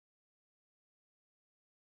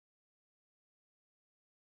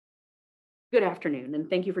Good afternoon, and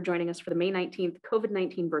thank you for joining us for the May 19th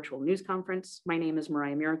COVID-19 virtual news conference. My name is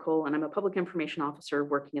Mariah Miracle, and I'm a public information officer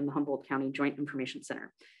working in the Humboldt County Joint Information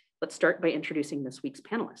Center. Let's start by introducing this week's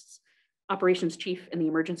panelists. Operations Chief in the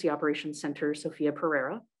Emergency Operations Center, Sofia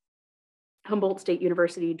Pereira. Humboldt State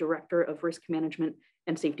University Director of Risk Management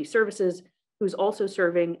and Safety Services, who's also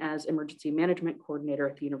serving as Emergency Management Coordinator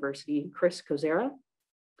at the university, Cris Koczera.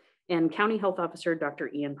 And County Health Officer, Dr.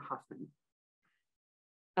 Ian Hoffman.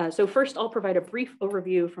 So first, I'll provide a brief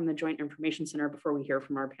overview from the Joint Information Center before we hear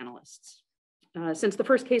from our panelists. Since the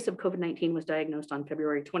first case of COVID-19 was diagnosed on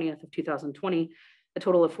February 20th of 2020, a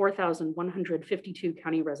total of 4,152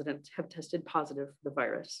 county residents have tested positive for the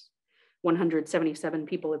virus. 177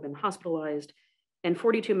 people have been hospitalized, and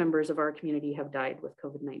 42 members of our community have died with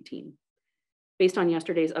COVID-19. Based on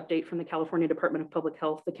yesterday's update from the California Department of Public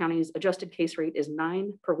Health, the county's adjusted case rate is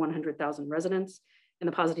 9 per 100,000 residents, and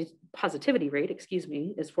the positivity rate, is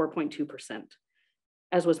 4.2%.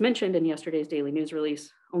 As was mentioned in yesterday's daily news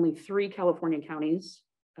release, only 3 California counties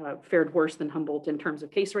fared worse than Humboldt in terms of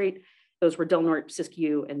case rate. Those were Del Norte,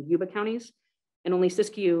 Siskiyou, and Yuba counties, and only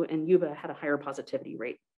Siskiyou and Yuba had a higher positivity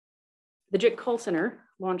rate. The JIC call center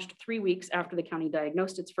launched 3 weeks after the county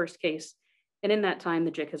diagnosed its first case, and in that time,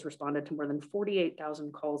 the JIC has responded to more than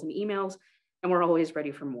 48,000 calls and emails, and we're always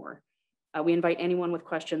ready for more. We invite anyone with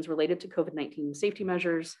questions related to COVID-19 safety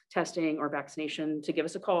measures, testing, or vaccination to give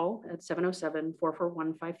us a call at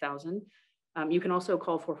 707-441-5000. You can also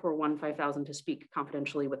call 441-5000 to speak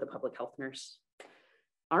confidentially with a public health nurse.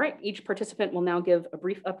 All right, each participant will now give a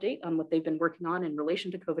brief update on what they've been working on in relation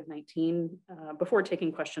to COVID-19 before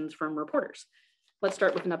taking questions from reporters. Let's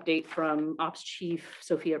start with an update from Ops Chief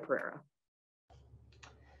Sofia Pereira.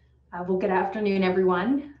 Well, good afternoon,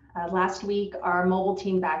 everyone. Last week, our mobile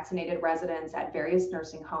team vaccinated residents at various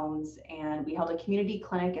nursing homes, and we held a community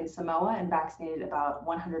clinic in Samoa and vaccinated about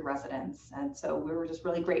 100 residents. And so we were just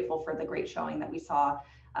really grateful for the great showing that we saw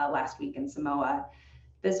last week in Samoa.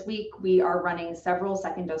 This week, we are running several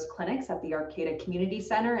second dose clinics at the Arcata Community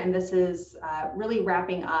Center, and this is really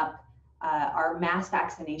wrapping up our mass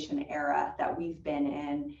vaccination era that we've been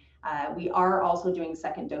in. We are also doing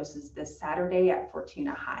second doses this Saturday at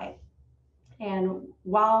Fortuna High. And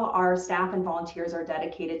while our staff and volunteers are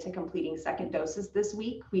dedicated to completing second doses this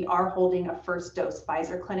week, we are holding a first dose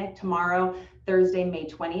Pfizer clinic tomorrow, Thursday, May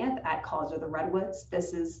 20th at College of the Redwoods.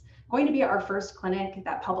 This is going to be our first clinic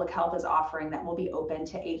that public health is offering that will be open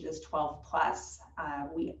to ages 12 plus.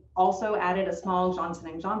 We also added a small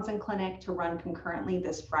Johnson & Johnson clinic to run concurrently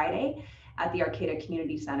this Friday at the Arcata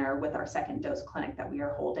Community Center with our second dose clinic that we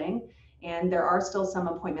are holding. And there are still some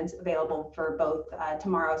appointments available for both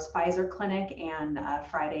tomorrow's Pfizer clinic and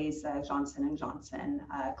Friday's Johnson & Johnson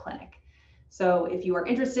clinic. So if you are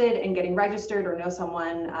interested in getting registered or know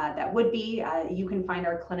someone that would be, you can find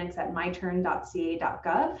our clinics at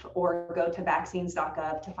myturn.ca.gov or go to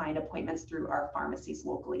vaccines.gov to find appointments through our pharmacies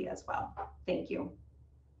locally as well. Thank you.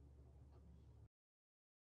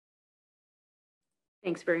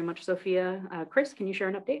 Thanks very much, Sophia. Cris, can you share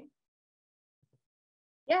an update?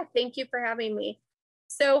 Yeah, thank you for having me.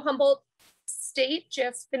 So Humboldt State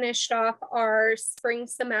just finished off our spring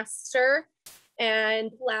semester,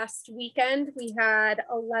 and last weekend we had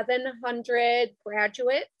 1,100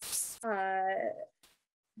 graduates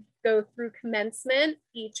go through commencement.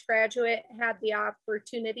 Each graduate had the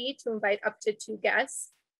opportunity to invite up to 2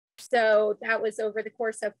 guests. So that was over the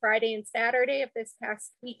course of Friday and Saturday of this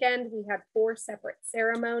past weekend. We had 4 separate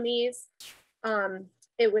ceremonies.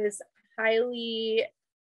 It was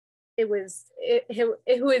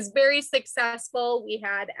very successful. We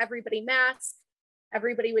had everybody masked.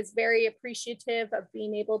 Everybody was very appreciative of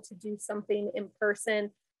being able to do something in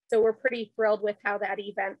person. So we're pretty thrilled with how that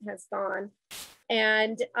event has gone.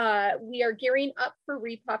 And we are gearing up for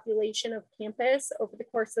repopulation of campus over the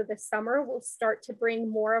course of the summer. We'll start to bring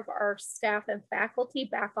more of our staff and faculty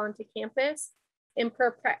back onto campus in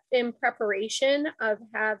preparation of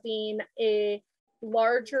having a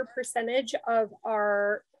larger percentage of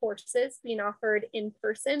our courses being offered in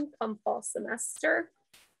person come fall semester,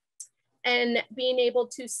 and being able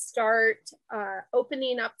to start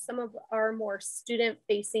opening up some of our more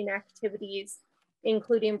student-facing activities,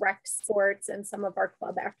 including rec sports and some of our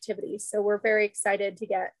club activities. So we're very excited to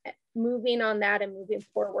get moving on that and moving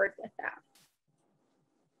forward with that.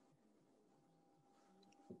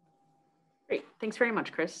 Great, thanks very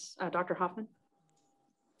much, Cris. Dr. Hoffman.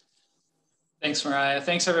 Thanks, Mariah.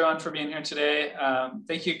 Thanks everyone for being here today.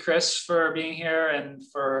 Thank you, Cris, for being here and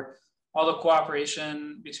for all the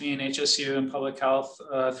cooperation between HSU and public health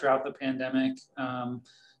throughout the pandemic.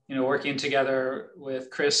 Working together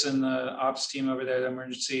with Cris and the ops team over there, the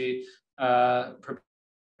emergency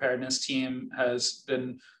preparedness team has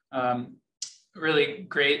been really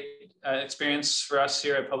great experience for us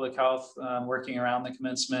here at Public Health, working around the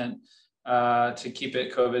commencement to keep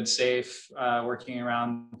it COVID safe, working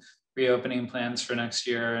around reopening plans for next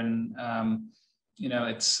year. And,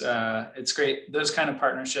 it's great. Those kind of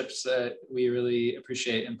partnerships that we really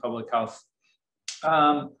appreciate in public health.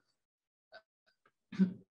 COVID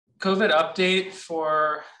update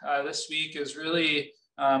for this week is really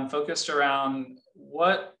focused around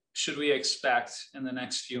what should we expect in the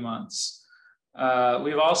next few months.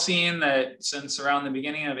 We've all seen that since around the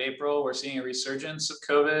beginning of April, we're seeing a resurgence of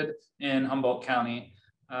COVID in Humboldt County.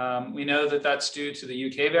 We know that that's due to the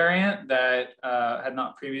UK variant that had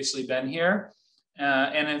not previously been here.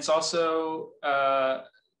 And it's also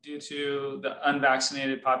due to the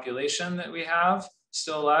unvaccinated population that we have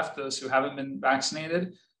still left, those who haven't been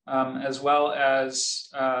vaccinated, as well as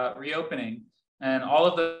reopening. And all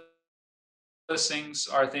of those things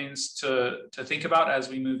are things to think about as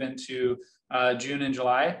we move into June and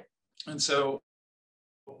July. And so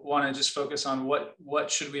want to just focus on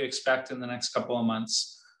what should we expect in the next couple of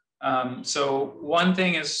months. So one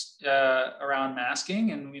thing is around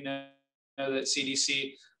masking, and we know that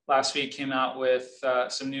CDC last week came out with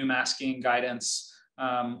some new masking guidance.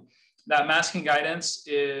 That masking guidance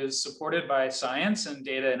is supported by science and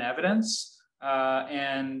data and evidence,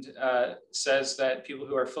 and says that people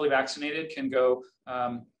who are fully vaccinated can go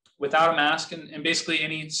without a mask in basically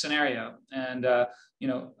any scenario. And I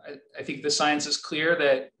think the science is clear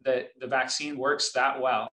that the vaccine works that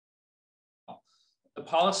well. The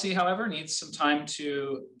policy, however, needs some time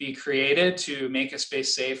to be created to make a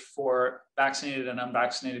space safe for vaccinated and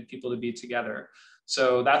unvaccinated people to be together.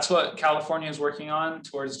 So that's what California is working on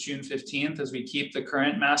towards June 15th, as we keep the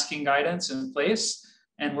current masking guidance in place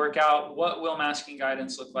and work out what will masking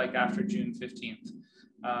guidance look like after June 15th.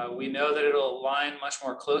 We know that it'll align much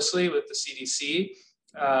more closely with the CDC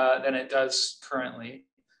than it does currently.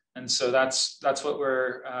 And so that's what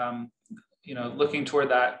we're looking toward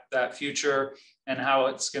that future and how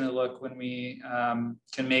it's going to look when we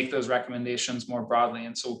can make those recommendations more broadly.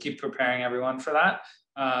 And so we'll keep preparing everyone for that.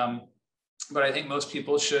 But I think most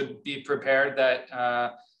people should be prepared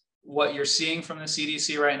that what you're seeing from the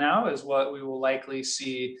CDC right now is what we will likely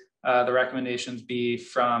see the recommendations be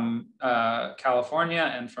from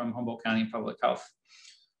California and from Humboldt County Public Health.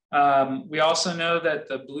 We also know that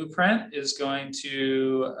the blueprint is going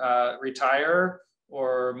to retire,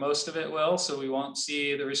 or most of it will, so we won't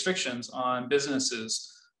see the restrictions on businesses.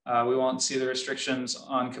 We won't see the restrictions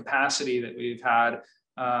on capacity that we've had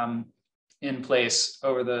in place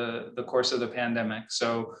over the course of the pandemic.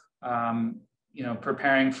 So,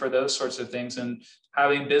 preparing for those sorts of things and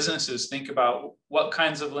having businesses think about what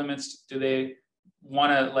kinds of limits do they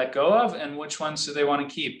want to let go of and which ones do they want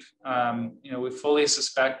to keep. We fully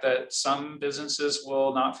suspect that some businesses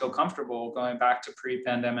will not feel comfortable going back to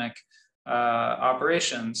pre-pandemic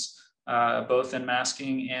operations, both in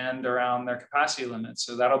masking and around their capacity limits.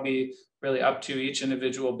 So that'll be really up to each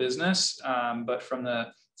individual business. But from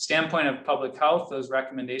the standpoint of public health, those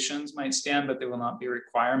recommendations might stand, but they will not be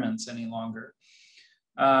requirements any longer.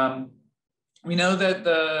 We know that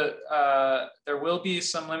there will be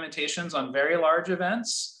some limitations on very large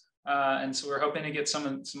events. And so we're hoping to get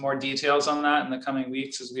some more details on that in the coming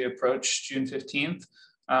weeks as we approach June 15th.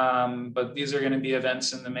 But these are going to be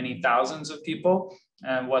events in the many thousands of people,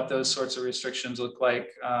 and what those sorts of restrictions look like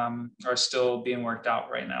are still being worked out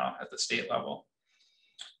right now at the state level.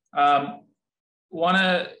 Want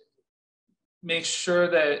to make sure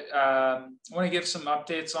that want to give some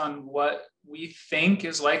updates on what we think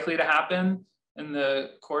is likely to happen in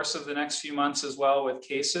the course of the next few months as well with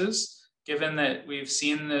cases, given that we've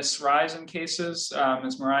seen this rise in cases.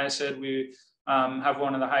 As Mariah said, we have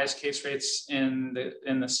one of the highest case rates in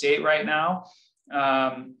the state right now.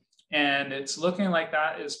 And it's looking like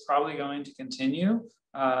that is probably going to continue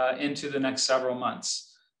into the next several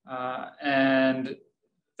months. And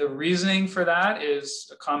the reasoning for that is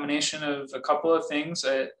a combination of a couple of things: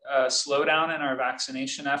 a slowdown in our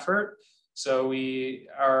vaccination effort. So we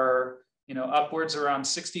are, upwards around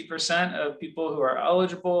 60% of people who are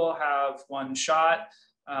eligible have one shot.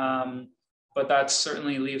 But that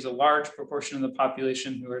certainly leaves a large proportion of the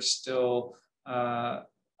population who are still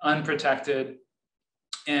unprotected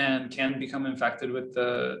and can become infected with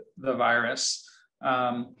the virus.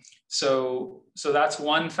 So that's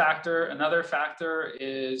one factor. Another factor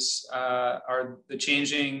is are the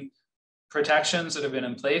changing protections that have been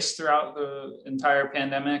in place throughout the entire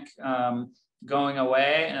pandemic going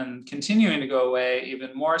away and continuing to go away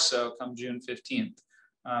even more so come June 15th.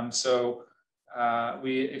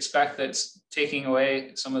 We expect that taking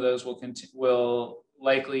away some of those will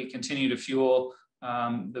likely continue to fuel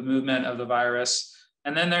the movement of the virus.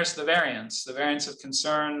 And then there's the variants of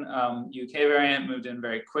concern. UK variant moved in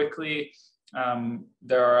very quickly.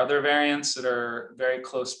 There are other variants that are very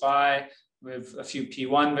close by. We have a few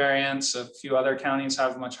P1 variants, a few other counties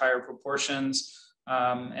have much higher proportions.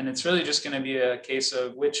 And it's really just going to be a case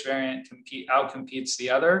of which variant outcompetes the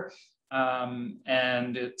other.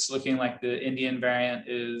 And it's looking like the Indian variant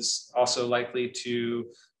is also likely to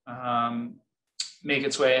make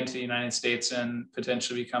its way into the United States and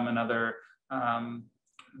potentially become another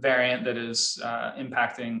variant that is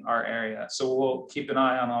impacting our area. So we'll keep an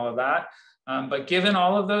eye on all of that. But given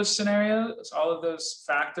all of those scenarios, all of those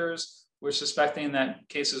factors, we're suspecting that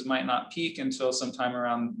cases might not peak until sometime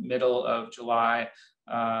around middle of July,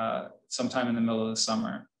 sometime in the middle of the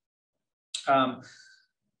summer.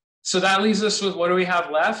 So that leaves us with what do we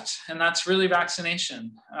have left? And that's really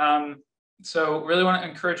vaccination. So really want to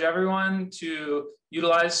encourage everyone to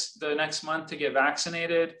utilize the next month to get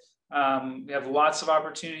vaccinated. We have lots of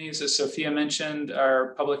opportunities, as Sofia mentioned,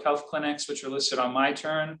 our public health clinics, which are listed on My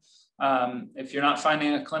Turn. If you're not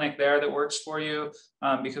finding a clinic there that works for you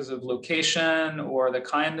because of location or the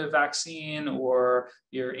kind of vaccine or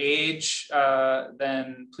your age,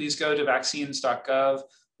 then please go to vaccines.gov.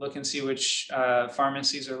 Look and see which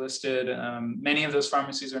pharmacies are listed. Many of those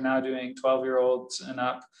pharmacies are now doing 12-year-olds and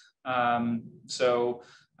up. So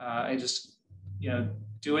I just,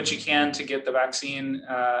 do what you can to get the vaccine,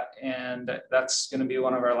 and that's going to be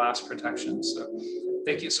one of our last protections. So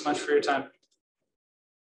thank you so much for your time.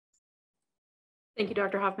 Thank you,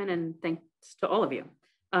 Dr. Hoffman, and thanks to all of you.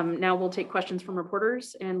 Now we'll take questions from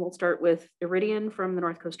reporters, and we'll start with Iridian from the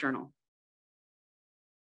North Coast Journal.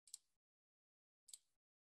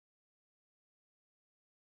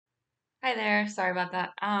 Hi there, sorry about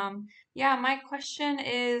that. Yeah, my question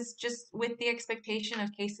is just with the expectation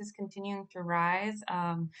of cases continuing to rise,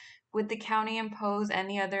 would the county impose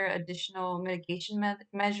any other additional mitigation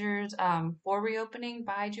measures for reopening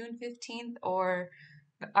by June 15th, or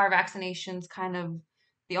are vaccinations kind of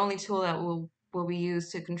the only tool that will be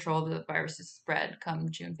used to control the virus's spread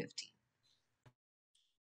come June 15th?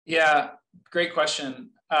 Yeah, great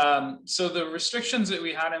question. So the restrictions that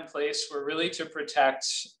we had in place were really to protect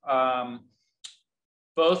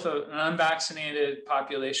both an unvaccinated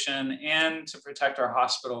population and to protect our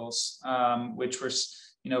hospitals, which were,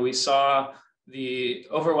 we saw the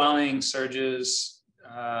overwhelming surges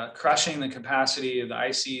crushing the capacity of the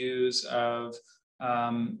ICUs, of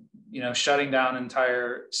shutting down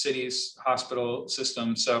entire cities' hospital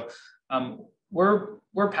systems. So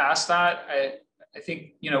we're past that. I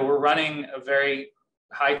think we're running a very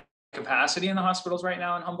high capacity in the hospitals right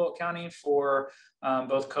now in Humboldt County for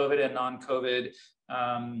both COVID and non-COVID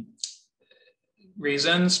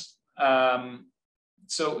reasons.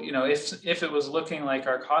 So if it was looking like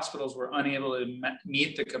our hospitals were unable to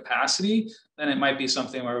meet the capacity, then it might be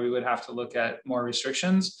something where we would have to look at more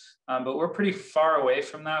restrictions. But we're pretty far away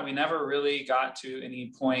from that. We never really got to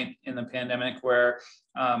any point in the pandemic where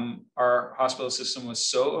our hospital system was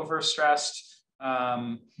so overstressed.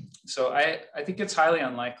 So I think it's highly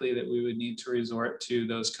unlikely that we would need to resort to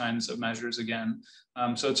those kinds of measures again.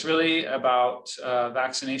 So it's really about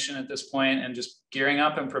vaccination at this point and just gearing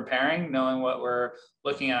up and preparing, knowing what we're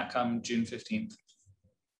looking at come June 15th.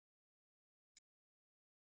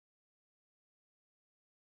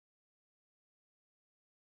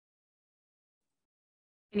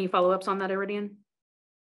 Any follow-ups on that, Iridian?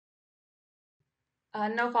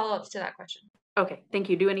 No follow-ups to that question. Okay, thank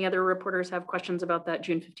you. Do any other reporters have questions about that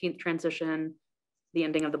June 15th transition, the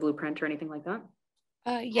ending of the blueprint or anything like that?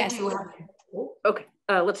 Yes. Okay,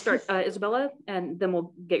 let's start. Isabella, and then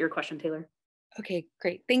we'll get your question, Taylor. Okay,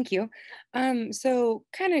 great. Thank you. So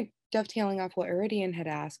kind of dovetailing off what Iridian had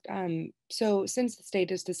asked. So since the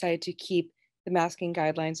state has decided to keep the masking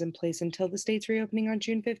guidelines in place until the state's reopening on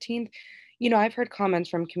June 15th, I've heard comments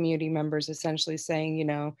from community members essentially saying,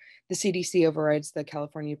 the CDC overrides the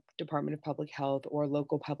California Department of Public Health or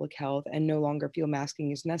local public health and no longer feel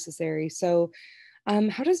masking is necessary. So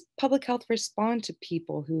how does public health respond to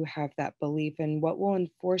people who have that belief, and what will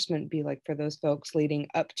enforcement be like for those folks leading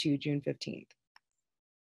up to June 15th?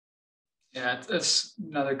 Yeah, that's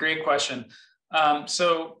another great question.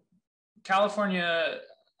 So California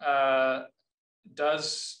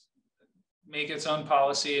does make its own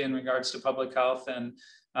policy in regards to public health, and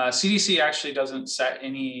CDC actually doesn't set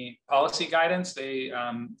any policy guidance. They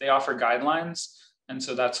offer guidelines, and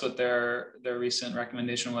so that's what their recent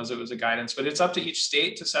recommendation was. It was a guidance, but it's up to each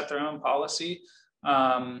state to set their own policy,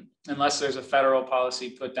 unless there's a federal policy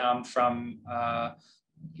put down from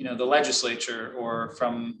the legislature or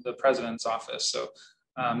from the president's office. So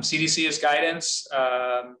CDC's guidance,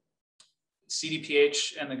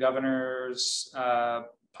 CDPH and the governor's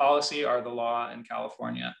policy are the law in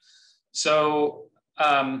California. So,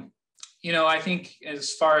 you know, I think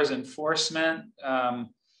as far as enforcement,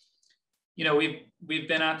 you know, we've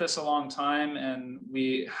been at this a long time, and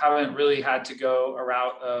we haven't really had to go a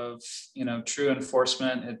route of, you know, true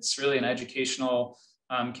enforcement. It's really an educational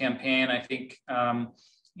campaign. I think,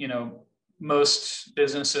 you know, most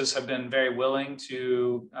businesses have been very willing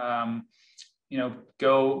to, you know,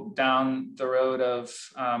 go down the road of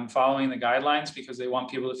following the guidelines because they want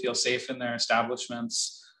people to feel safe in their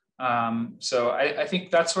establishments. So I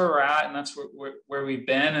think that's where we're at, and that's where we've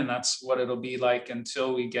been, and that's what it'll be like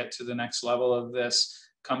until we get to the next level of this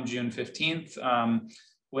come June 15th,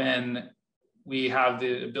 when we have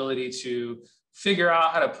the ability to figure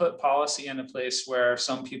out how to put policy into place where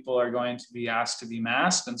some people are going to be asked to be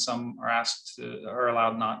masked and some are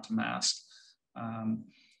allowed not to mask.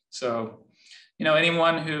 So, you know,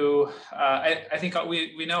 anyone who, I think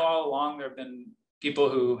we know all along there have been people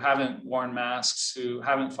who haven't worn masks, who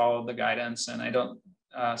haven't followed the guidance, and I don't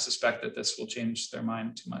suspect that this will change their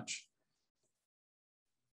mind too much.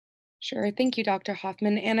 Sure. Thank you, Dr.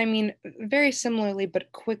 Hoffman. And I mean, very similarly,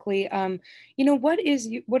 but quickly, you know, what is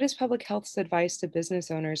public health's advice to business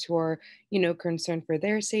owners who are, you know, concerned for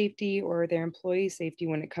their safety or their employees' safety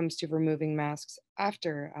when it comes to removing masks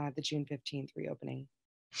after the June 15th reopening?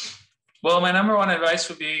 Well, my number one advice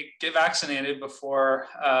would be get vaccinated before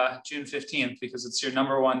June 15th, because it's your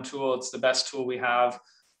number one tool. It's the best tool we have.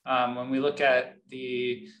 When we look at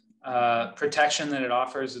the protection that it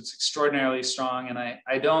offers, it's extraordinarily strong. And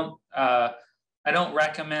I don't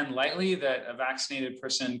recommend lightly that a vaccinated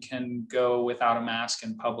person can go without a mask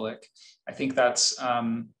in public. I think that's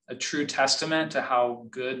a true testament to how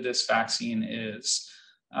good this vaccine is.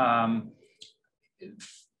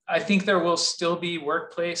 I think there will still be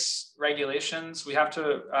workplace regulations. We have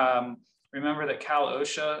to remember that Cal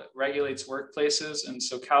OSHA regulates workplaces. And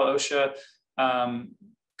so Cal OSHA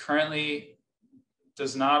currently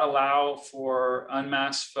does not allow for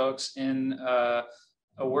unmasked folks in a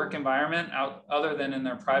work environment other than in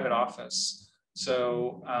their private office.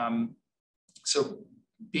 So, so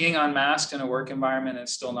being unmasked in a work environment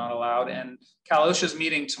is still not allowed. And Cal OSHA's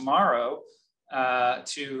meeting tomorrow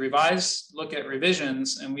to look at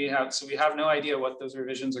revisions, and we have no idea what those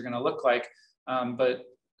revisions are going to look like. But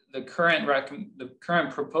the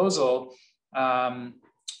current proposal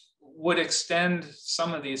would extend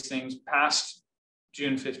some of these things past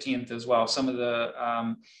June 15th as well. Some of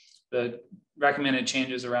the recommended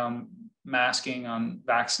changes around masking on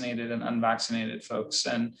vaccinated and unvaccinated folks.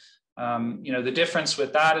 And you know, the difference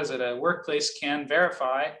with that is that a workplace can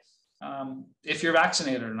verify if you're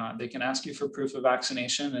vaccinated or not. They can ask you for proof of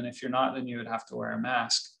vaccination, and if you're not, then you would have to wear a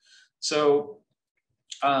mask. So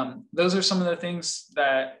those are some of the things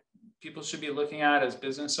that people should be looking at as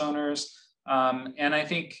business owners. And I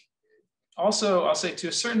think also, I'll say to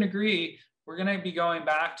a certain degree, we're going to be going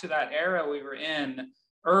back to that era we were in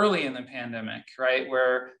early in the pandemic, right?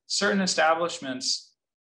 Where certain establishments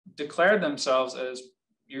declared themselves as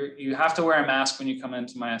you have to wear a mask when you come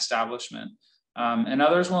into my establishment. And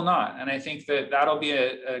others will not. And I think that that'll be,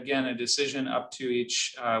 again, a decision up to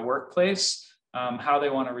each workplace, how they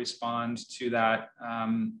want to respond to that,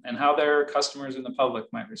 and how their customers and the public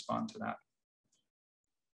might respond to that.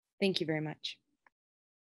 Thank you very much.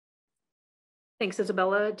 Thanks,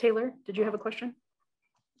 Isabella. Taylor, did you have a question?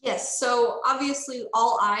 Yes, so obviously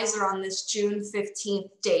all eyes are on this June 15th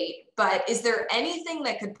date, but is there anything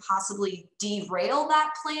that could possibly derail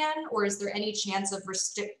that plan, or is there any chance of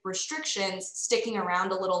restrictions sticking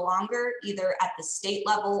around a little longer, either at the state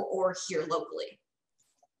level or here locally?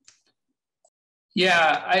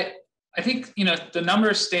 Yeah, I think, you know, the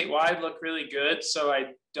numbers statewide look really good, so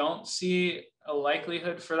I don't see a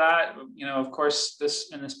likelihood for that. You know, of course,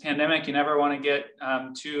 in this pandemic, you never want to get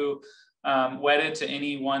too wedded to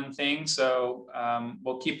any one thing. So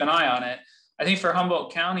we'll keep an eye on it. I think for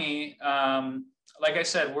Humboldt County, like I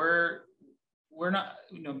said, we're not,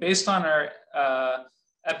 you know, based on our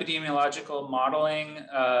epidemiological modeling,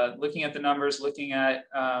 looking at the numbers, looking at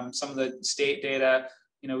some of the state data,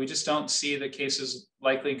 you know, we just don't see the cases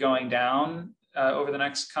likely going down over the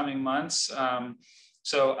next coming months.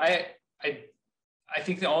 So I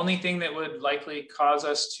think the only thing that would likely cause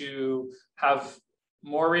us to have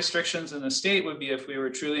more restrictions in the state would be if we were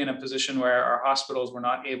truly in a position where our hospitals were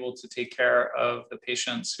not able to take care of the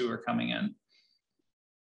patients who are coming in.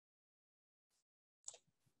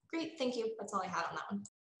 Great, thank you. That's all I had on that one.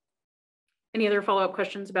 Any other follow-up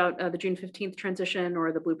questions about the June 15th transition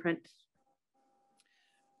or the blueprint?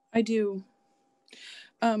 I do.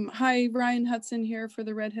 Hi, Ryan Hudson here for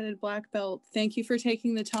the Redheaded Black Belt. Thank you for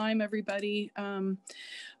taking the time, everybody.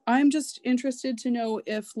 I'm just interested to know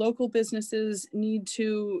if local businesses need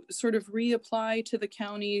to sort of reapply to the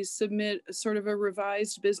county, submit sort of a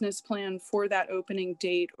revised business plan for that opening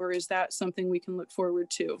date, or is that something we can look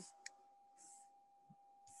forward to?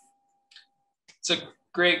 It's a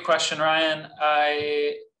great question, Ryan.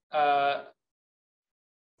 I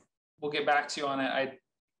will get back to you on it.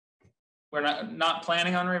 We're not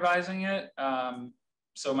planning on revising it.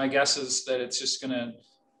 So my guess is that it's just going to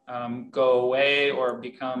go away or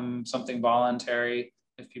become something voluntary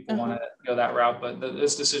if people want to go that route. But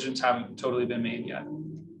those decisions haven't totally been made yet.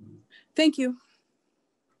 Thank you.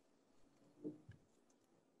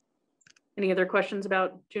 Any other questions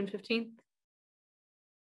about June 15th?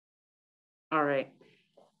 All right.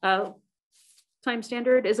 Time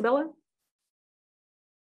standard, Isabella?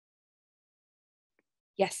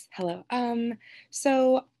 Yes, hello.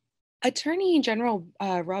 So Attorney General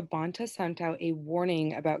Rob Bonta sent out a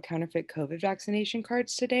warning about counterfeit COVID vaccination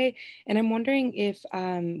cards today, and I'm wondering if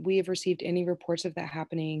we have received any reports of that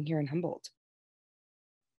happening here in Humboldt.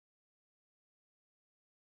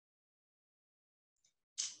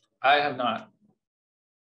 I have not.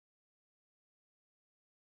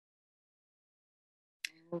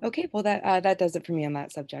 Okay, well that does it for me on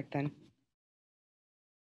that subject then.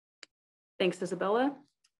 Thanks, Isabella.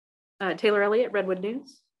 Taylor Elliott, Redwood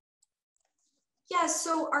News. Yeah,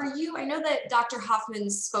 so I know that Dr. Hoffman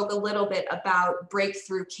spoke a little bit about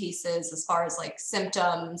breakthrough cases as far as like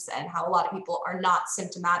symptoms and how a lot of people are not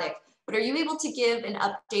symptomatic, but are you able to give an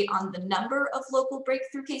update on the number of local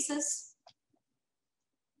breakthrough cases?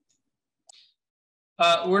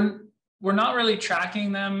 We're not really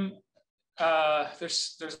tracking them.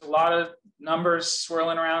 There's a lot of numbers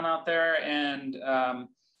swirling around out there, and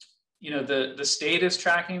the state is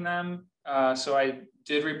tracking them. So I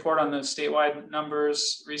did report on the statewide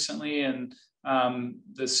numbers recently, and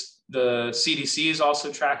the CDC is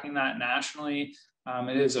also tracking that nationally.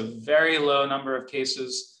 It is a very low number of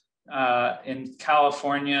cases. In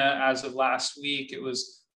California, as of last week, it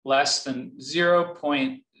was less than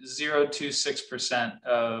 0.026%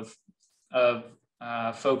 of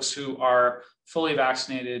folks who are fully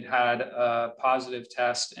vaccinated had a positive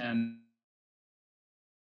test, and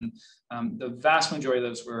the vast majority of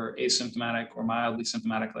those were asymptomatic or mildly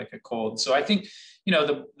symptomatic, like a cold. So I think,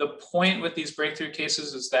 the point with these breakthrough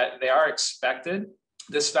cases is that they are expected.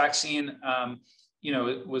 This vaccine,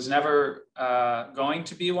 it was never going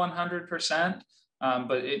to be 100%,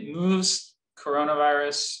 but it moves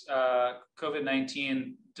coronavirus,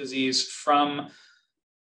 COVID-19 disease from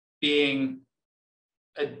being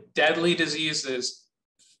a deadly disease that is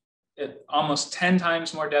almost 10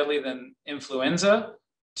 times more deadly than influenza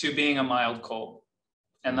to being a mild cold.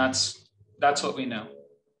 And that's what we know.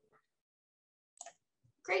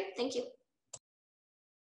 Great, thank you.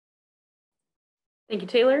 Thank you,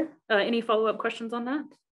 Taylor. Any follow-up questions on that?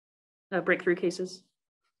 Breakthrough cases?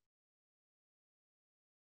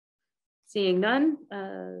 Seeing none.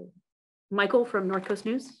 Michael from North Coast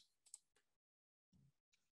News.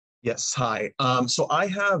 Yes, hi. So I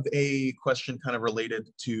have a question kind of related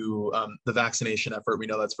to the vaccination effort. We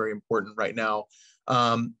know that's very important right now.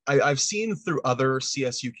 I've seen through other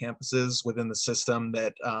CSU campuses within the system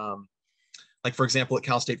that, like for example, at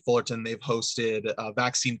Cal State Fullerton, they've hosted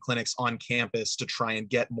vaccine clinics on campus to try and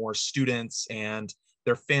get more students and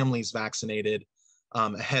their families vaccinated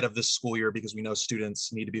ahead of this school year, because we know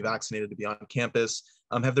students need to be vaccinated to be on campus.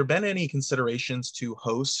 Have there been any considerations to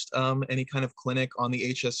host any kind of clinic on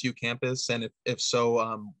the HSU campus? And if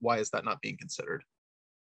so, why is that not being considered?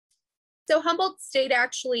 So Humboldt State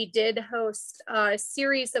actually did host a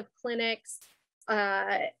series of clinics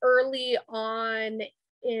early on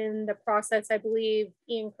in the process. I believe,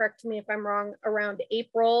 Ian, correct me if I'm wrong, around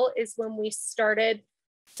April is when we started.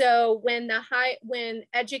 So when when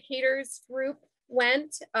educators group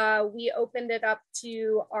went, we opened it up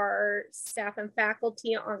to our staff and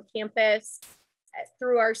faculty on campus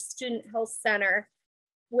through our student health center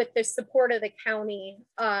with the support of the county.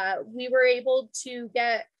 We were able to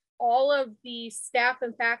get all of the staff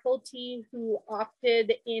and faculty who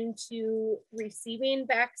opted into receiving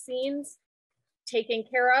vaccines taken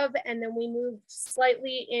care of. And then we moved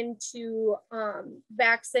slightly into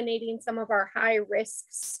vaccinating some of our high-risk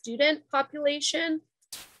student population.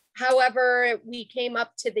 However, we came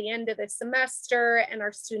up to the end of the semester and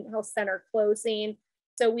our student health center closing.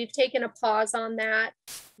 So we've taken a pause on that.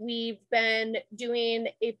 We've been doing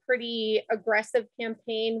a pretty aggressive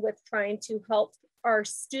campaign with trying to help our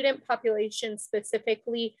student population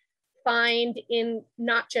specifically find in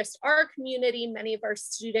not just our community, many of our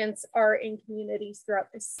students are in communities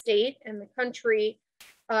throughout the state and the country,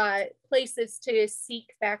 places to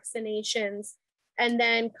seek vaccinations. And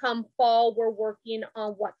then come fall, we're working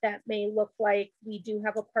on what that may look like. We do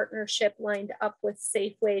have a partnership lined up with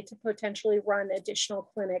Safeway to potentially run additional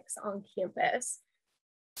clinics on campus.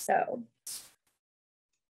 So.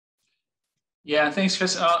 Yeah, thanks,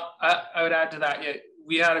 Chris. I would add to that. Yeah,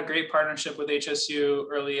 we had a great partnership with HSU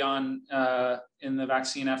early on in the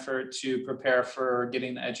vaccine effort to prepare for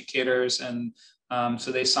getting the educators. And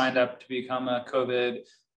so they signed up to become a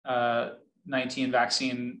COVID-19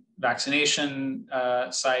 vaccination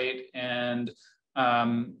site, and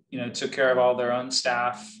took care of all their own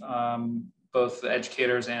staff, both the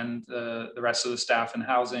educators and the rest of the staff in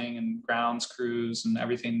housing and grounds crews and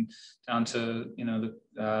everything down to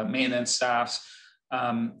the maintenance staffs.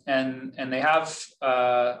 And they have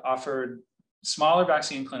offered smaller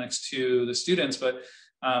vaccine clinics to the students, but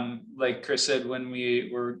like Chris said, when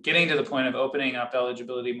we were getting to the point of opening up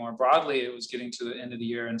eligibility more broadly, it was getting to the end of the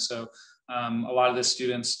year. And so a lot of the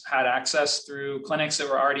students had access through clinics that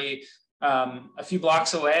were already a few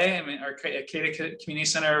blocks away. I mean, our Cade Community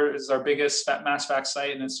Center is our biggest mass vac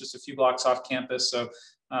site, and it's just a few blocks off campus. So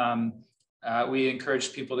we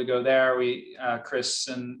encouraged people to go there. Cris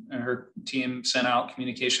and her team sent out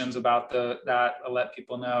communications about that, let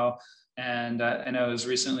people know. And I know as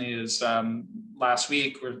recently as last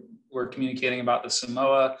week, we're communicating about the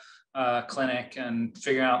Samoa clinic and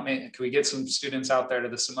figuring out, can we get some students out there to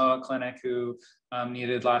the Samoa clinic who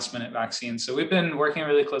needed last minute vaccines. So we've been working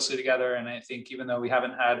really closely together. And I think even though we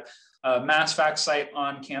haven't had a mass vac site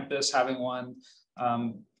on campus, having one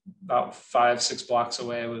about 5-6 blocks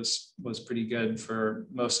away was pretty good for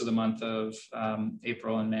most of the month of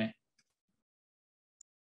April and May.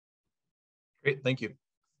 Great, thank you.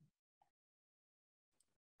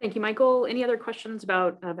 Thank you, Michael. Any other questions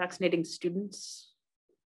about vaccinating students?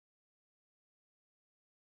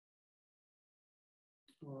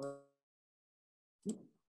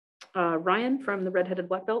 Ryan from the Red-Headed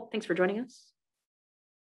Black Belt, thanks for joining us.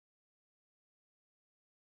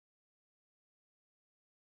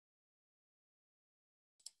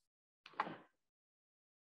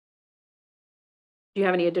 Do you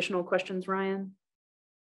have any additional questions, Ryan?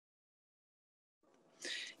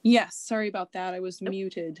 Yes, sorry about that. I was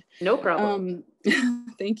muted. No problem.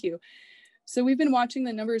 Thank you. So we've been watching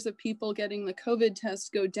the numbers of people getting the COVID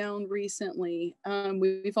test go down recently.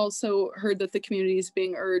 We've also heard that the community is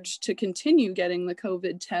being urged to continue getting the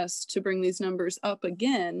COVID test to bring these numbers up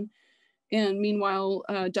again. And meanwhile,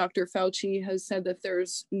 Dr. Fauci has said that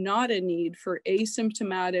there's not a need for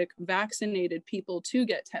asymptomatic vaccinated people to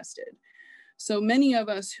get tested. So many of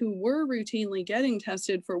us who were routinely getting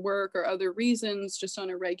tested for work or other reasons just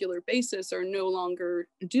on a regular basis are no longer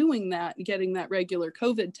doing that, getting that regular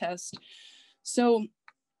COVID test. So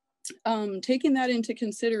taking that into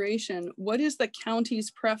consideration, what is the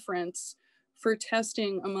county's preference for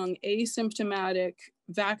testing among asymptomatic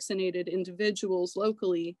vaccinated individuals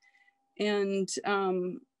locally? And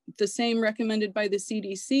the same recommended by the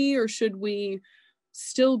CDC, or should we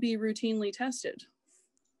still be routinely tested?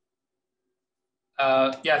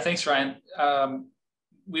 Yeah, thanks, Ryan.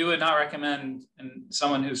 We would not recommend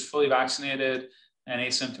someone who's fully vaccinated and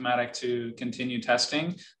asymptomatic to continue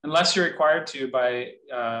testing unless you're required to by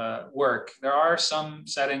work. There are some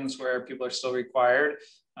settings where people are still required.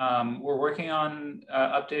 We're working on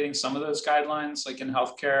updating some of those guidelines, like in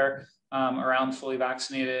healthcare, around fully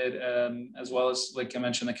vaccinated, as well as, like I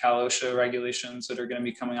mentioned, the Cal OSHA regulations that are going to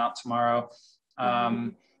be coming out tomorrow.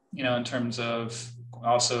 In terms of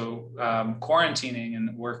also quarantining in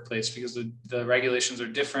the workplace, because the regulations are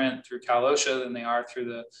different through Cal OSHA than they are through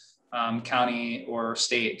the county or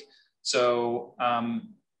state. So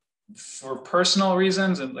for personal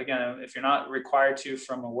reasons, and again, if you're not required to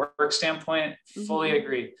from a work standpoint, fully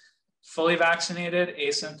agree. Fully vaccinated,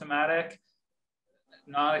 asymptomatic,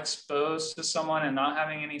 not exposed to someone and not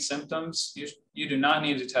having any symptoms, you do not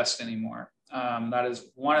need to test anymore. That is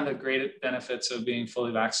one of the great benefits of being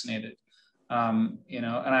fully vaccinated. And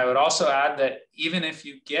I would also add that even if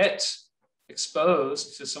you get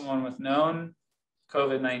exposed to someone with known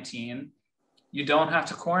COVID-19, you don't have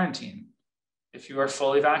to quarantine. If you are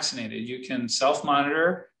fully vaccinated, you can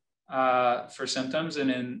self-monitor for symptoms, and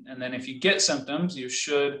then if you get symptoms, you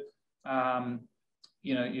should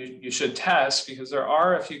you should test, because there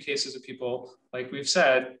are a few cases of people, like we've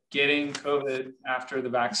said, getting COVID after the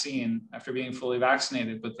vaccine, after being fully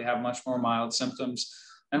vaccinated, but they have much more mild symptoms.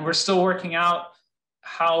 And we're still working out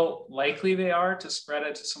how likely they are to spread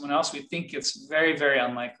it to someone else. We think it's very, very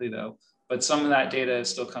unlikely though, but some of that data is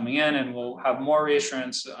still coming in, and we'll have more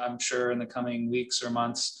reassurance, I'm sure, in the coming weeks or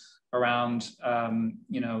months around,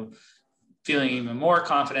 feeling even more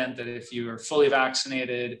confident that if you are fully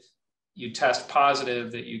vaccinated, you test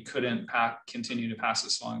positive, that you couldn't continue to pass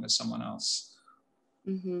this along to someone else.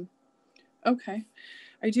 Mm-hmm. Okay.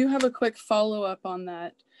 I do have a quick follow-up on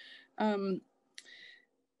that.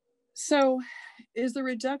 So is the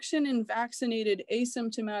reduction in vaccinated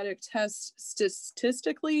asymptomatic tests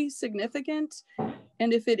statistically significant?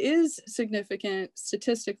 And if it is significant,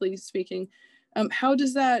 statistically speaking, how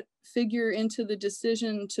does that figure into the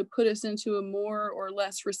decision to put us into a more or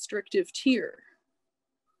less restrictive tier?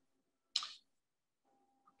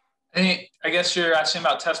 I guess you're asking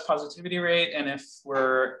about test positivity rate, and if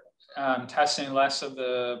we're testing less of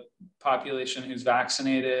the population who's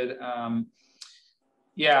vaccinated.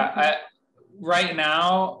 Right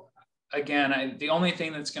now, again, the only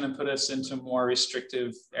thing that's going to put us into more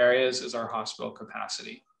restrictive areas is our hospital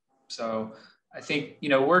capacity. So I think,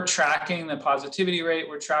 we're tracking the positivity rate,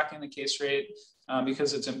 we're tracking the case rate,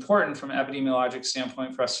 because it's important from an epidemiologic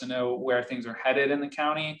standpoint for us to know where things are headed in the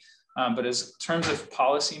county. But in terms of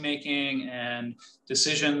policy making and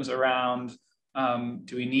decisions around,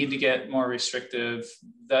 do we need to get more restrictive,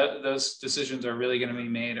 those decisions are really going to be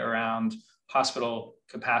made around hospital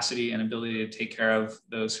capacity and ability to take care of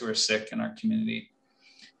those who are sick in our community.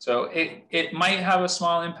 So it might have a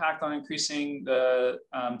small impact on increasing the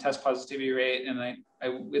test positivity rate. And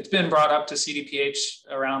it's been brought up to CDPH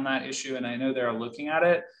around that issue, and I know they're looking at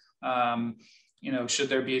it. Should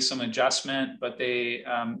there be some adjustment, but they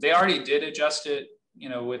already did adjust it,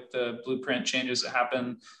 with the blueprint changes that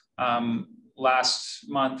happened last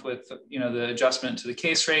month with, the adjustment to the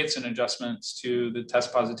case rates and adjustments to the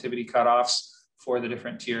test positivity cutoffs for the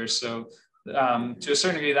different tiers. So to a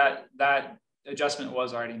certain degree, that adjustment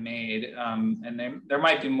was already made, and there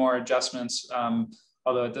might be more adjustments,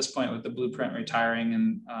 although at this point with the blueprint retiring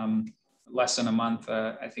in less than a month,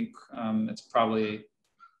 I think it's probably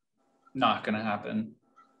not going to happen.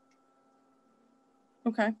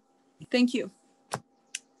 Okay, thank you.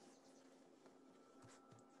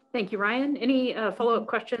 Thank you, Ryan. Any follow-up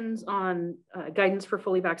questions on guidance for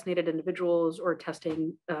fully vaccinated individuals or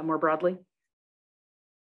testing more broadly?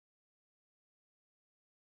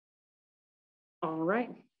 All right,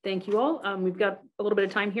 thank you all. We've got a little bit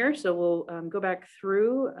of time here, so we'll go back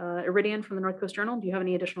through. Iridian from the North Coast Journal, do you have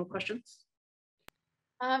any additional questions?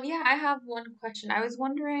 Yeah, I have one question. I was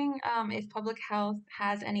wondering if public health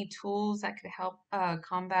has any tools that could help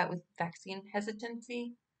combat with vaccine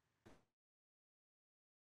hesitancy.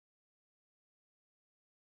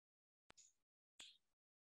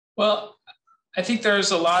 Well, I think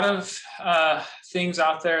there's a lot of things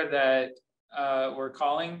out there that we're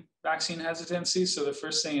calling vaccine hesitancy. So the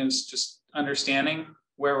first thing is just understanding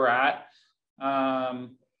where we're at.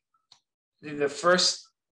 The first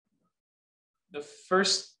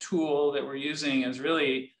tool that we're using is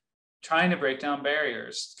really trying to break down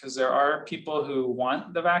barriers, because there are people who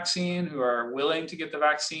want the vaccine, who are willing to get the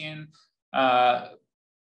vaccine, but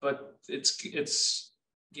it's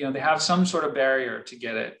they have some sort of barrier to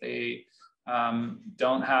get it. They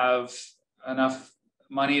don't have enough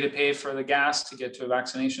money to pay for the gas to get to a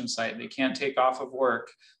vaccination site. They can't take off of work.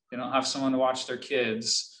 They don't have someone to watch their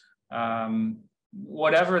kids.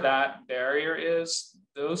 Whatever that barrier is,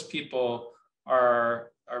 those people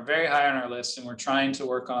are very high on our list, and we're trying to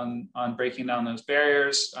work on breaking down those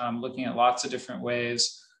barriers, looking at lots of different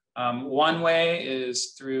ways. One way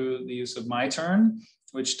is through the use of My Turn,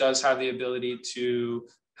 which does have the ability to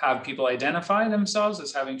have people identify themselves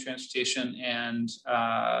as having transportation and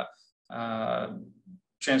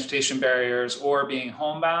transportation barriers or being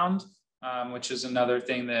homebound, which is another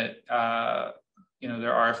thing that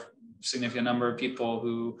there are a significant number of people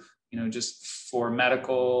who just for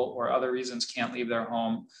medical or other reasons can't leave their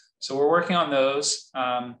home. So we're working on those.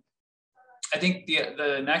 I think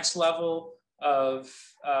the next level of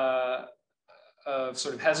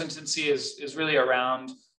sort of hesitancy is really around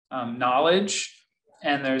knowledge.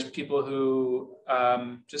 And there's people who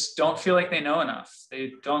just don't feel like they know enough.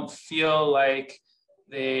 They don't feel like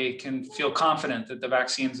they can feel confident that the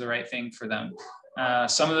vaccine is the right thing for them.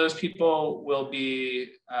 Some of those people will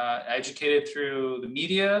be educated through the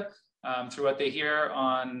media, through what they hear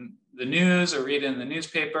on the news or read in the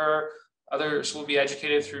newspaper. Others will be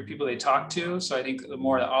educated through people they talk to. So I think the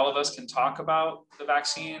more that all of us can talk about the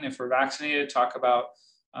vaccine, if we're vaccinated, talk about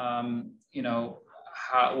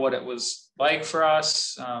what it was like for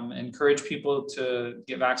us, encourage people to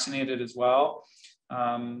get vaccinated as well,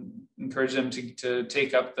 encourage them to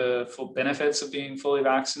take up the full benefits of being fully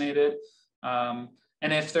vaccinated.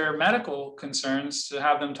 And if there are medical concerns, to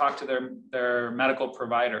have them talk to their medical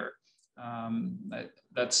provider.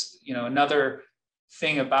 That's another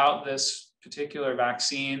thing about this particular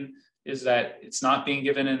vaccine is that it's not being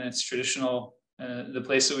given in its traditional, the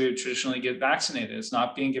place that we would traditionally get vaccinated. It's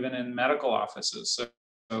not being given in medical offices.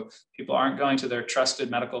 So people aren't going to their trusted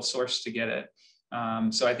medical source to get it.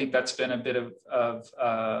 So I think that's been a bit of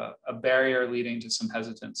a barrier leading to some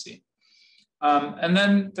hesitancy. And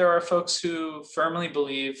then there are folks who firmly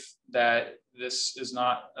believe that this is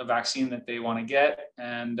not a vaccine that they want to get.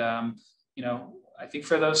 And, I think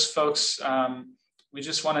for those folks, we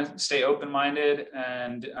just want to stay open-minded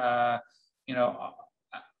and,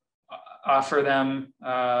 offer them,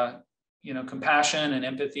 compassion and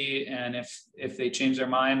empathy. And if they change their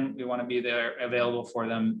mind, we want to be there available for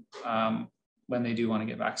them when they do want to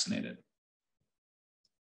get vaccinated.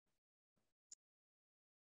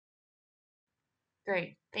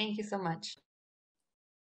 Great. Thank you so much.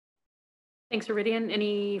 Thanks, Iridian.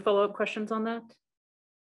 Any follow-up questions on that?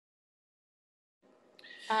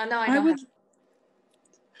 No, I don't have.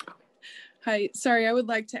 Hi, sorry, I would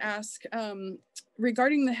like to ask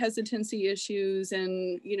regarding the hesitancy issues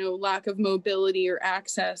and, lack of mobility or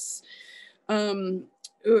access.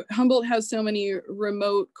 Humboldt has so many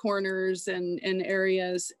remote corners and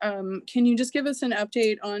areas. Can you just give us an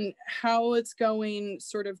update on how it's going,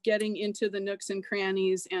 sort of getting into the nooks and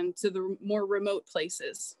crannies and to the more remote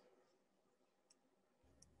places?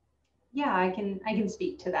 Yeah, I can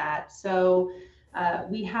speak to that. So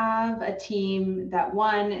we have a team that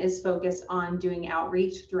one is focused on doing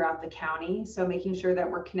outreach throughout the county. So making sure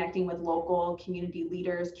that we're connecting with local community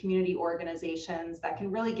leaders, community organizations that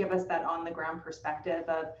can really give us that on the ground perspective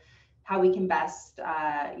of how we can best,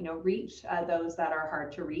 reach those that are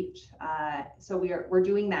hard to reach. So we're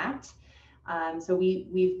doing that. So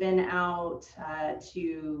we've been out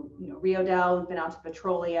to Rio Del, we've been out to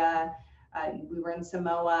Petrolia. We were in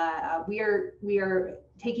Samoa. We are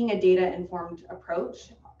taking a data-informed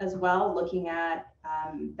approach as well, looking at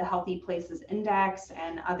the Healthy Places Index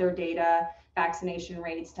and other data, vaccination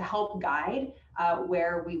rates to help guide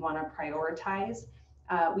where we want to prioritize.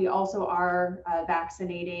 We also are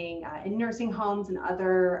vaccinating in nursing homes and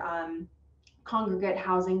other congregate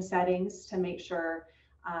housing settings to make sure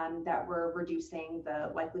that we're reducing the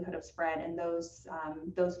likelihood of spread in those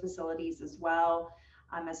facilities as well.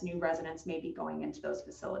 As new residents may be going into those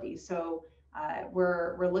facilities. So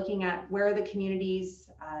we're looking at where are the communities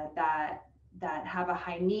that have a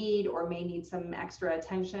high need or may need some extra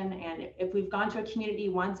attention. And if we've gone to a community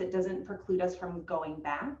once, it doesn't preclude us from going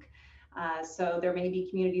back. So there may be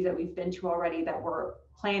communities that we've been to already that we're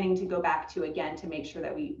planning to go back to again to make sure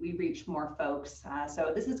that we reach more folks.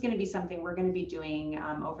 So this is going to be something we're going to be doing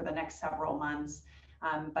over the next several months.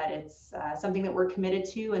 But it's something that we're committed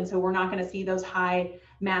to. And so we're not going to see those high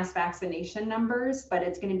mass vaccination numbers, but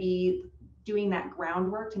it's going to be doing that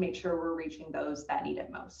groundwork to make sure we're reaching those that need it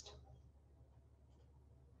most.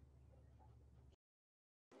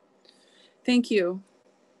 Thank you.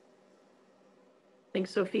 Thanks,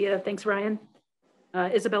 Sophia. Thanks, Ryan.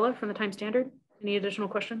 Isabella from the Times Standard, any additional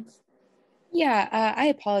questions? Yeah, I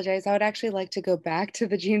apologize. I would actually like to go back to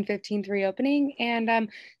the June 15th reopening and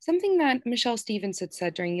something that Michelle Stevens had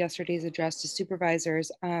said during yesterday's address to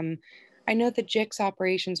supervisors. I know that JIC's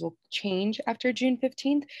operations will change after June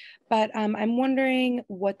 15th, but I'm wondering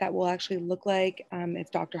what that will actually look like,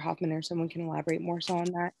 if Dr. Hoffman or someone can elaborate more so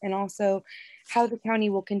on that, and also how the county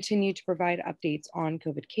will continue to provide updates on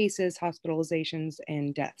COVID cases, hospitalizations,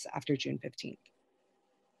 and deaths after June 15th.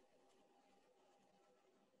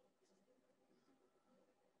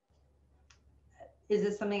 Is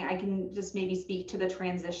this something I can just maybe speak to the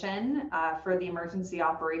transition for the Emergency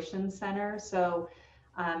Operations Center? So,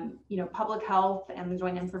 Public Health and the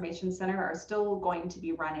Joint Information Center are still going to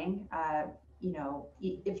be running.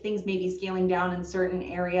 If things may be scaling down in certain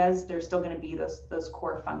areas, there's still going to be those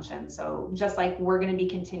core functions. So just like we're going to be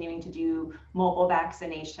continuing to do mobile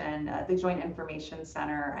vaccination, the Joint Information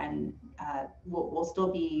Center, and will still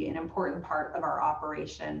be an important part of our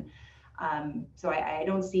operation. So I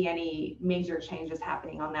don't see any major changes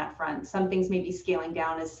happening on that front. Some things may be scaling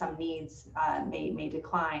down as some needs may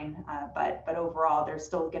decline, but overall, there's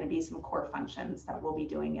still going to be some core functions that we'll be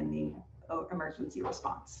doing in the emergency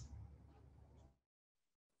response.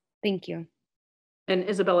 Thank you. And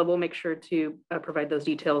Isabella will make sure to provide those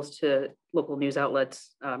details to local news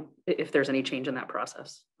outlets if there's any change in that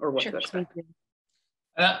process or what to expect.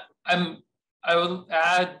 I will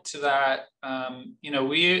add to that,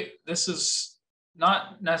 this is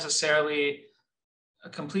not necessarily a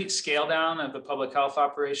complete scale down of the public health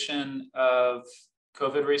operation of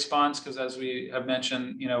COVID response, because as we have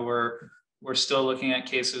mentioned, we're we're still looking at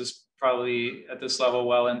cases probably at this level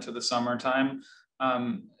well into the summertime.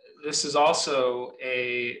 This is also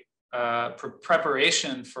a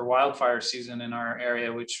preparation for wildfire season in our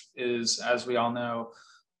area, which is, as we all know,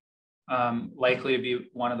 likely to be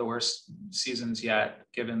one of the worst seasons yet,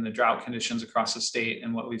 given the drought conditions across the state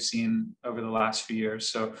and what we've seen over the last few years.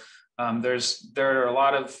 So there are a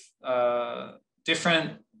lot of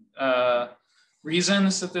different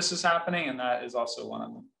reasons that this is happening, and that is also one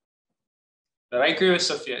of them. But I agree with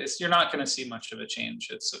Sofia, you're not going to see much of a change.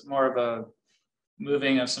 It's more of a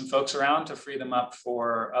moving of some folks around to free them up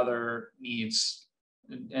for other needs.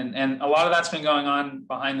 And a lot of that's been going on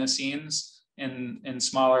behind the scenes in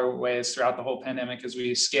smaller ways throughout the whole pandemic, as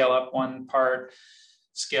we scale up one part,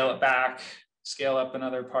 scale it back, scale up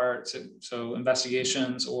another part. So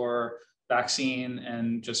investigations or vaccine,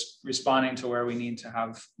 and just responding to where we need to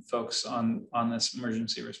have folks on this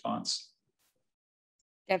emergency response.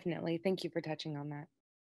 Definitely. Thank you for touching on that.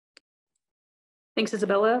 Thanks,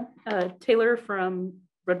 Isabella. Taylor from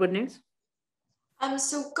Redwood News.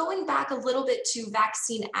 So going back a little bit to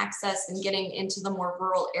vaccine access and getting into the more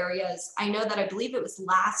rural areas, I know that I believe it was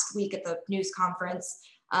last week at the news conference,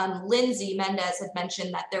 Lindsay Mendez had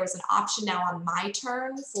mentioned that there was an option now on My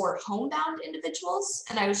Turn for homebound individuals.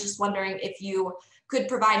 And I was just wondering if you could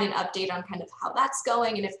provide an update on kind of how that's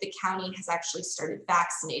going and if the county has actually started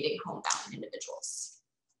vaccinating homebound individuals.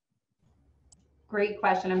 Great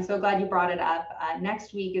question. I'm so glad you brought it up.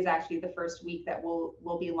 Next week is actually the first week that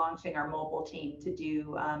we'll be launching our mobile team to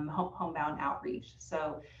do homebound outreach.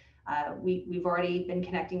 So we've already been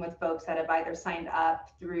connecting with folks that have either signed up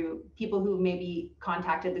through people who maybe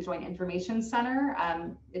contacted the Joint Information Center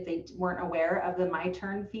if they weren't aware of the My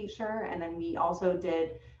Turn feature. And then we also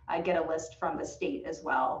did get a list from the state as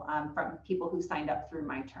well from people who signed up through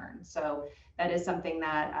My Turn. So that is something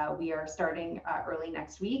that we are starting early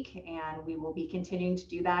next week, and we will be continuing to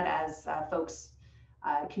do that as folks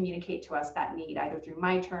communicate to us that need, either through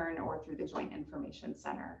My Turn or through the Joint Information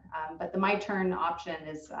Center. But the My Turn option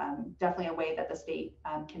is definitely a way that the state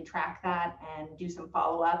can track that and do some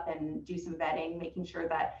follow-up and do some vetting, making sure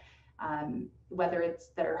that whether it's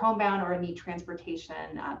they're homebound or need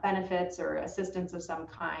transportation benefits or assistance of some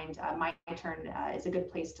kind, My Turn is a good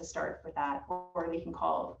place to start with that. Or they can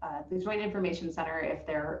call the Joint Information Center if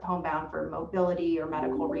they're homebound for mobility or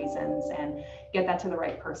medical reasons and get that to the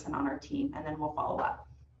right person on our team, and then we'll follow up.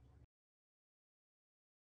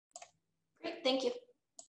 Great, thank you.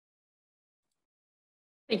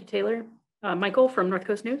 Thank you, Taylor. Michael from North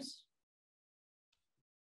Coast News.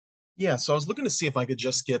 Yeah, so I was looking to see if I could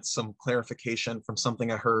just get some clarification from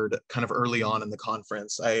something I heard kind of early on in the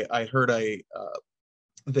conference. I heard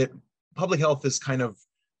that public health is kind of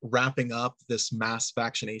wrapping up this mass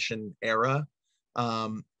vaccination era. I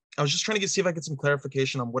was just trying to see if I could get some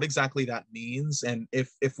clarification on what exactly that means. And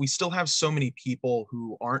if we still have so many people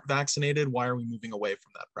who aren't vaccinated, why are we moving away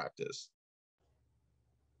from that practice?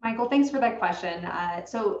 Michael, thanks for that question.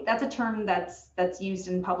 So that's a term that's used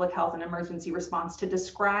in public health and emergency response to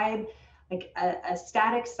describe like a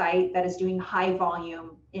static site that is doing high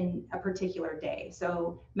volume in a particular day.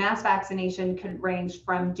 So mass vaccination could range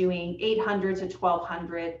from doing 800 to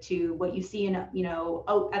 1,200 to what you see in, at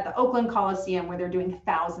the Oakland Coliseum, where they're doing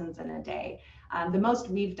thousands in a day. The most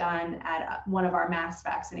we've done at one of our mass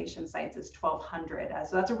vaccination sites is 1,200.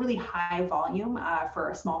 So that's a really high volume for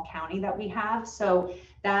a small county that we have. So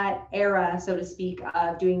that era, so to speak,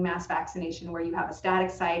 of doing mass vaccination where you have a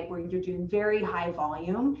static site where you're doing very high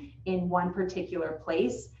volume in one particular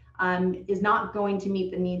place is not going to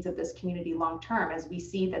meet the needs of this community long term, as we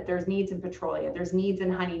see that there's needs in Petrolia, there's needs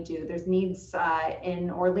in Honeydew, there's needs in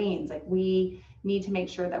Orleans. Like, we need to make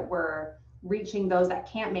sure that we're reaching those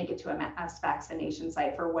that can't make it to a mass vaccination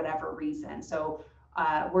site for whatever reason. So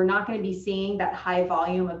we're not going to be seeing that high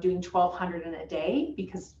volume of doing 1,200 in a day,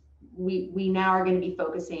 because we now are going to be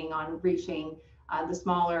focusing on reaching the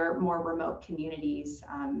smaller, more remote communities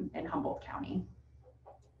in Humboldt County.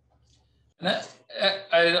 And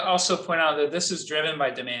I also point out that this is driven by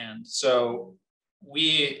demand. So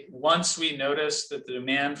once we noticed that the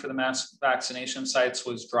demand for the mass vaccination sites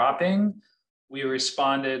was dropping, we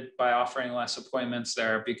responded by offering less appointments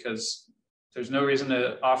there, because there's no reason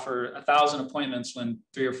to offer 1,000 appointments when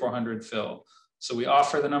 300 or 400 fill. So we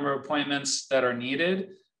offer the number of appointments that are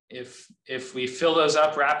needed. If we fill those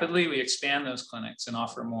up rapidly, we expand those clinics and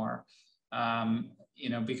offer more.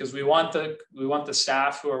 Because we want the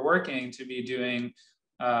staff who are working to be doing,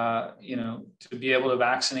 to be able to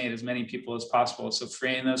vaccinate as many people as possible. So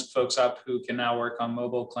freeing those folks up who can now work on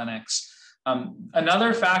mobile clinics.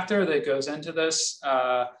 Another factor that goes into this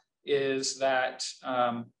is that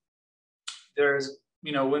there's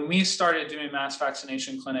when we started doing mass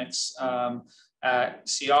vaccination clinics at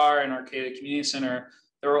CR and Arcata Community Center,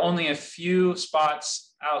 there were only a few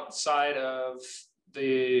spots outside of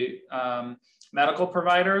the medical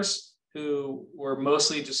providers who were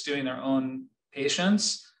mostly just doing their own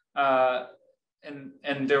patients.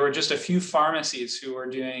 And there were just a few pharmacies who were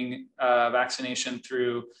doing vaccination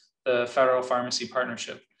through the Federal Pharmacy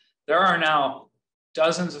Partnership. There are now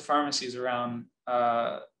dozens of pharmacies around,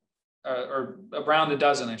 or around a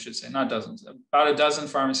dozen, I should say, not dozens, about a dozen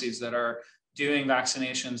pharmacies that are doing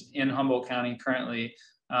vaccinations in Humboldt County currently,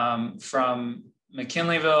 from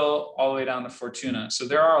McKinleyville all the way down to Fortuna. So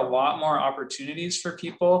there are a lot more opportunities for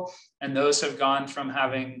people, and those have gone from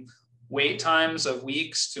having wait times of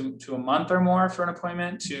weeks to a month or more for an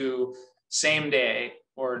appointment to same day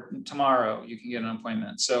or tomorrow you can get an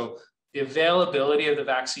appointment. So the availability of the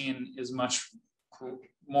vaccine is much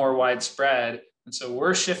more widespread. And so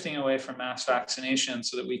we're shifting away from mass vaccination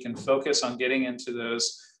so that we can focus on getting into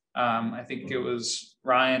those, I think it was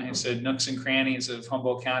Ryan who said nooks and crannies of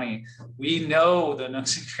Humboldt County. We know the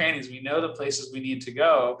nooks and crannies, we know the places we need to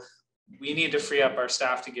go. We need to free up our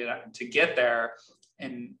staff to get there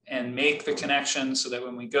and make the connection so that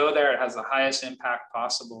when we go there, it has the highest impact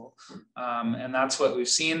possible. And that's what we've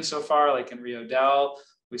seen so far, like in Rio Del,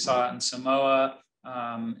 we saw it in Samoa,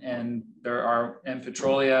 and there are in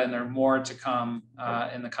Petrolia, and there are more to come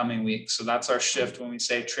in the coming weeks. So that's our shift when we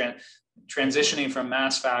say transitioning from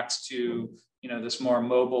mass vax to this more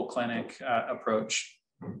mobile clinic approach.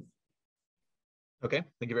 Okay,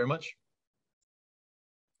 thank you very much.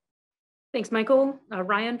 Thanks, Michael.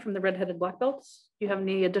 Ryan from the Red-Headed Black Belts, do you have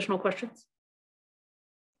any additional questions?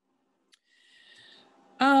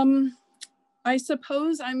 I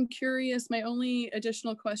suppose I'm curious, my only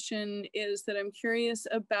additional question is that I'm curious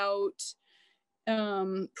about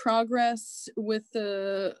progress with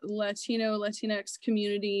the Latinx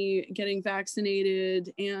community getting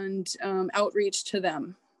vaccinated and outreach to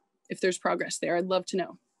them. If there's progress there, I'd love to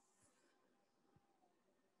know.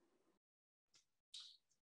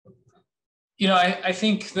 I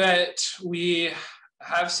think that we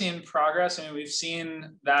have seen progress. I mean, we've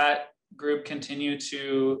seen that group continue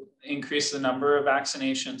to increase the number of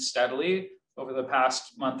vaccinations steadily over the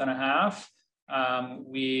past month and a half.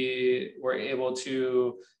 We were able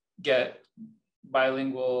to get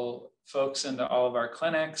bilingual folks into all of our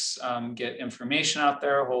clinics, get information out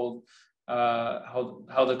there, held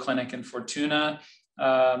a clinic in Fortuna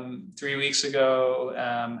 3 weeks ago,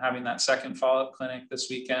 having that second follow-up clinic this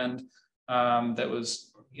weekend. That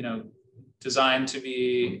was, designed to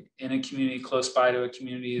be in a community close by to a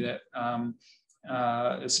community that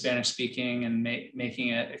is Spanish speaking, and making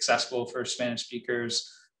it accessible for Spanish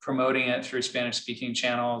speakers, promoting it through Spanish speaking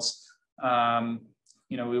channels.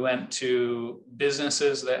 We went to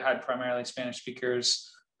businesses that had primarily Spanish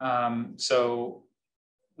speakers. So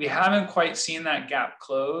we haven't quite seen that gap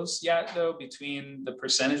close yet, though, between the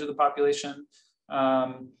percentage of the population.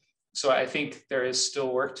 So I think there is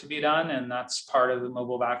still work to be done, and that's part of the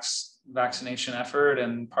mobile vaccination effort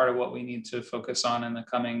and part of what we need to focus on in the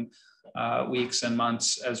coming weeks and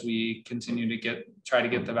months as we continue to try to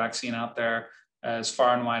get the vaccine out there as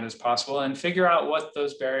far and wide as possible, and figure out what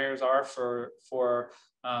those barriers are for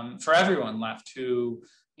everyone left who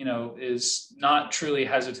is not truly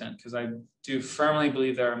hesitant, because I do firmly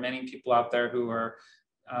believe there are many people out there who are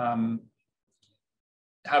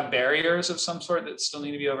have barriers of some sort that still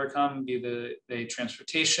need to be overcome, be they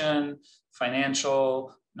transportation,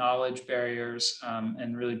 financial, knowledge barriers,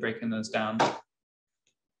 and really breaking those down.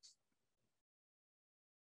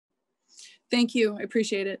 Thank you, I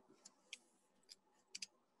appreciate it.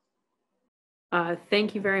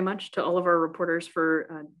 Thank you very much to all of our reporters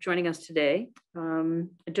for joining us today. I'd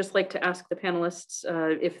just like to ask the panelists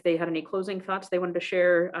if they had any closing thoughts they wanted to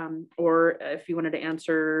share, or if you wanted to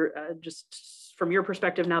answer just from your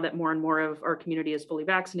perspective, now that more and more of our community is fully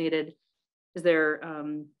vaccinated, is there,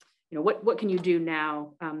 what can you do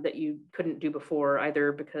now that you couldn't do before,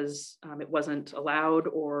 either because it wasn't allowed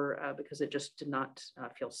or because it just did not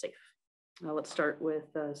feel safe? Let's start with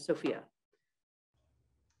Sofia.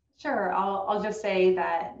 Sure, I'll just say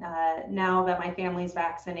that now that my family's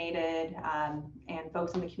vaccinated and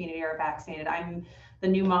folks in the community are vaccinated, I'm the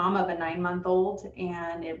new mom of a 9-month-old,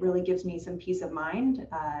 and it really gives me some peace of mind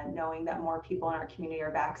knowing that more people in our community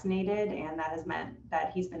are vaccinated, and that has meant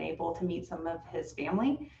that he's been able to meet some of his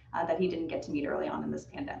family that he didn't get to meet early on in this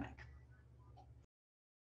pandemic.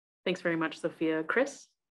 Thanks very much, Sofia. Cris?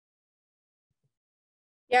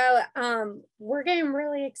 Yeah, we're getting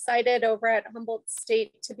really excited over at Humboldt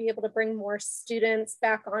State to be able to bring more students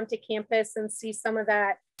back onto campus and see some of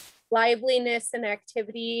that liveliness and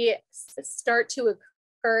activity start to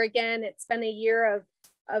occur again. It's been a year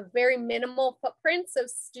of very minimal footprints of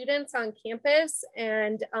students on campus,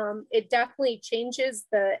 and it definitely changes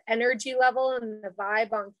the energy level and the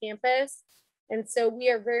vibe on campus. And so we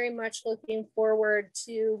are very much looking forward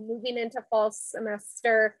to moving into fall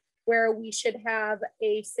semester, where we should have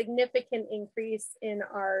a significant increase in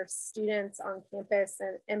our students on campus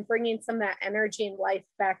and bringing some of that energy and life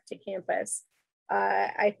back to campus.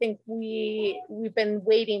 I think we've been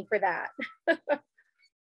waiting for that.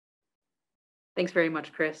 Thanks very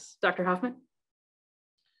much, Cris. Dr. Hoffman?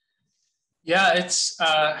 Yeah, it's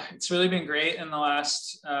really been great in the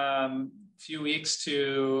last few weeks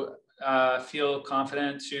to feel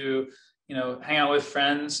confident to, hang out with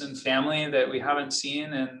friends and family that we haven't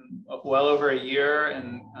seen in well over a year,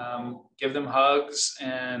 and give them hugs,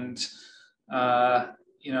 and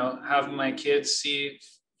have my kids see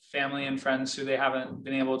family and friends who they haven't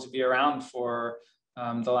been able to be around for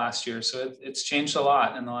the last year. So it's changed a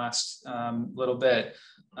lot in the last little bit.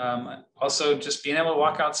 Also, just being able to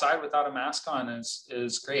walk outside without a mask on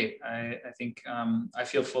is great. I think I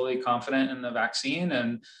feel fully confident in the vaccine,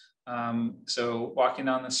 and so walking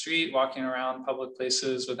down the street, walking around public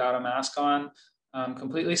places without a mask on,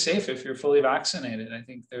 completely safe if you're fully vaccinated. I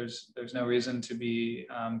think there's no reason to be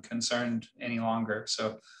concerned any longer.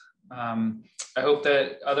 So I hope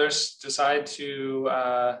that others decide to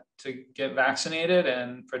get vaccinated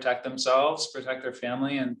and protect themselves, protect their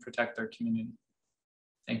family, and protect their community.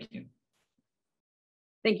 Thank you.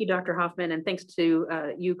 Thank you, Dr. Hoffman, and thanks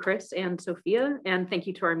to you, Cris and Sofia, and thank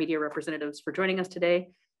you to our media representatives for joining us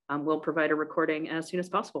today. We'll provide a recording as soon as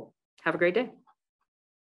possible. Have a great day.